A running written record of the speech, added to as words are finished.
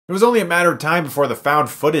It was only a matter of time before the found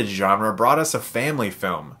footage genre brought us a family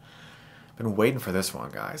film. Been waiting for this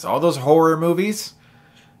one, guys. All those horror movies,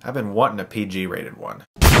 I've been wanting a PG-rated one.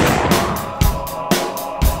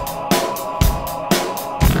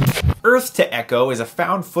 Earth to Echo is a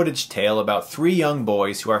found footage tale about three young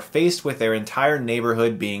boys who are faced with their entire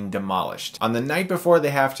neighborhood being demolished. On the night before they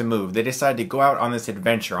have to move, they decide to go out on this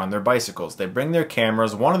adventure on their bicycles. They bring their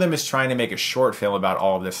cameras. One of them is trying to make a short film about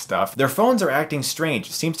all of this stuff. Their phones are acting strange.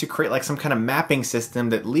 It seems to create like some kind of mapping system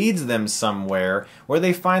that leads them somewhere where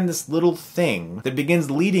they find this little thing that begins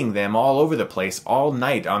leading them all over the place all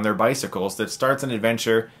night on their bicycles that starts an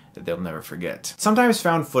adventure that they'll never forget. Sometimes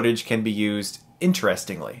found footage can be used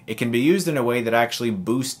interestingly. It can be used in a way that actually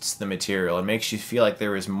boosts the material and makes you feel like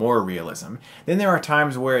there is more realism. Then there are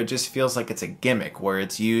times where it just feels like it's a gimmick, where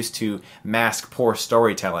it's used to mask poor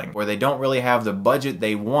storytelling, where they don't really have the budget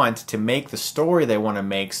they want to make the story they want to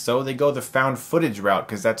make, so they go the found footage route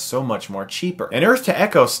because that's so much more cheaper. And Earth to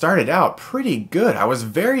Echo started out pretty good. I was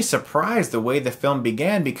very surprised the way the film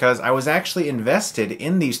began because I was actually invested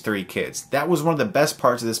in these three kids. That was one of the best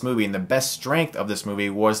parts of this movie, and the best strength of this movie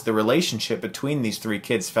was the relationship between these three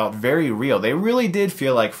kids felt very real. They really did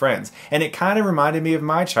feel like friends. And it kind of reminded me of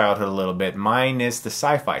my childhood a little bit, minus the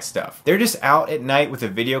sci-fi stuff. They're just out at night with a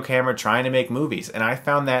video camera trying to make movies. And I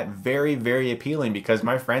found that very, very appealing because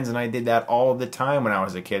my friends and I did that all the time when I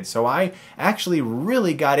was a kid. So I actually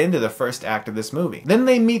really got into the first act of this movie. Then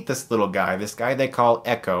they meet this little guy, this guy they call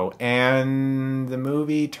Echo, and the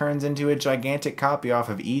movie turns into a gigantic copy off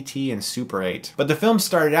of E.T. and Super 8. But the film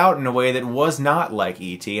started out in a way that was not like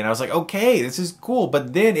E.T. and I was like, okay, this is cool,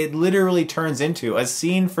 but then it literally turns into a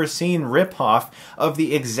scene-for-scene ripoff of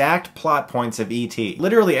the exact plot points of E.T.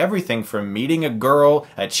 Literally everything from meeting a girl,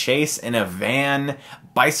 a chase in a van,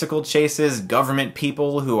 bicycle chases, government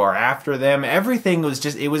people who are after them, everything was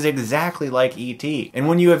just, it was exactly like E.T. And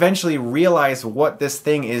when you eventually realize what this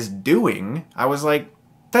thing is doing, I was like,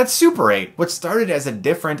 that's Super 8. What started as a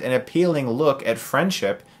different and appealing look at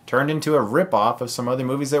friendship turned into a ripoff of some other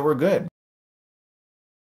movies that were good.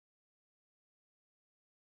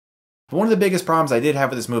 One of the biggest problems I did have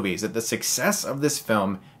with this movie is that the success of this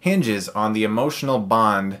film hinges on the emotional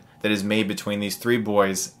bond that is made between these three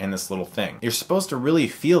boys and this little thing. You're supposed to really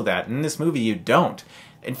feel that, and in this movie you don't.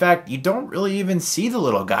 In fact, you don't really even see the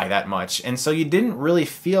little guy that much, and so you didn't really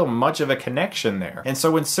feel much of a connection there. And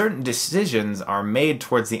so when certain decisions are made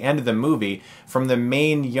towards the end of the movie from the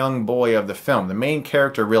main young boy of the film, the main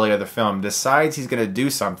character really of the film, decides he's going to do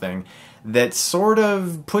something that sort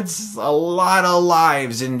of puts a lot of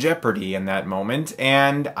lives in jeopardy in that moment,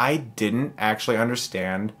 and I didn't actually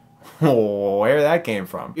understand where that came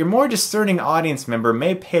from. Your more discerning audience member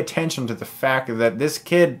may pay attention to the fact that this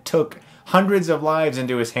kid took hundreds of lives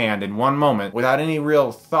into his hand in one moment without any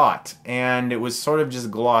real thought, and it was sort of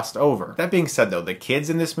just glossed over. That being said though, the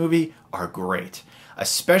kids in this movie are great.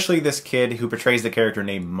 Especially this kid who portrays the character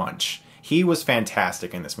named Munch. He was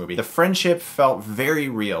fantastic in this movie. The friendship felt very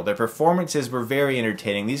real. Their performances were very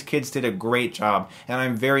entertaining. These kids did a great job, and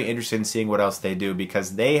I'm very interested in seeing what else they do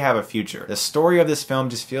because they have a future. The story of this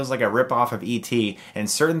film just feels like a ripoff of E.T.,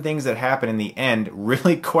 and certain things that happen in the end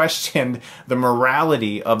really questioned the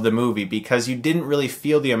morality of the movie because you didn't really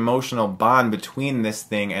feel the emotional bond between this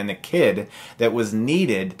thing and the kid that was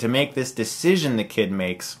needed to make this decision the kid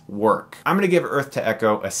makes work. I'm gonna give Earth to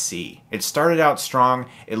Echo a C. It started out strong,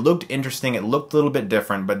 it looked interesting, it looked a little bit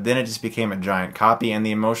different, but then it just became a giant copy and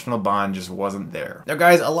the emotional bond just wasn't there. Now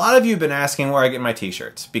guys, a lot of you have been asking where I get my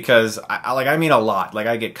t-shirts because I mean a lot. Like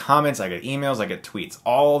I get comments, I get emails, I get tweets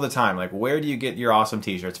all the time. Like, where do you get your awesome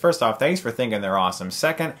t-shirts? First off, thanks for thinking they're awesome.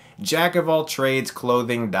 Second,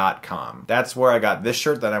 jackofalltradesclothing.com. That's where I got this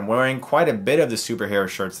shirt that I'm wearing. Quite a bit of the superhero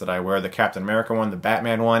shirts that I wear, the Captain America one, the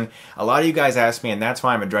Batman one. A lot of you guys asked me, and that's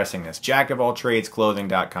why I'm addressing this.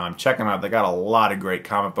 jackofalltradesclothing.com. Check them out. They got a lot of great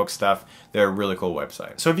comic book stuff. They're a really cool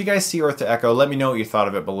website. So if you guys see Earth to Echo, let me know what you thought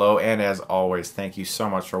of it below. And as always, thank you so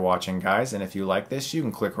much for watching, guys. And if you like this, you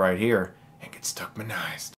can click right here and get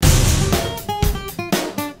Stuckmanized.